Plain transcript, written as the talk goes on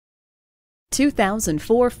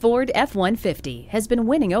2004 Ford F-150 has been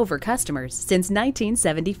winning over customers since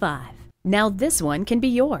 1975. Now this one can be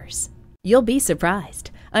yours. You'll be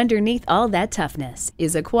surprised. Underneath all that toughness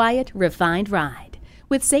is a quiet, refined ride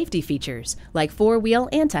with safety features like four-wheel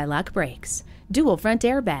anti-lock brakes, dual front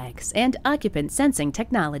airbags, and occupant sensing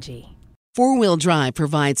technology. Four-wheel drive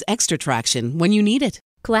provides extra traction when you need it.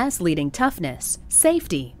 Class-leading toughness,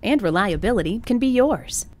 safety, and reliability can be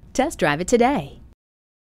yours. Test drive it today.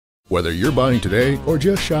 Whether you're buying today or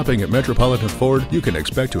just shopping at Metropolitan Ford, you can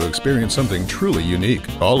expect to experience something truly unique.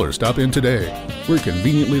 Call or stop in today. We're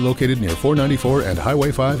conveniently located near 494 and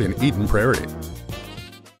Highway 5 in Eden Prairie.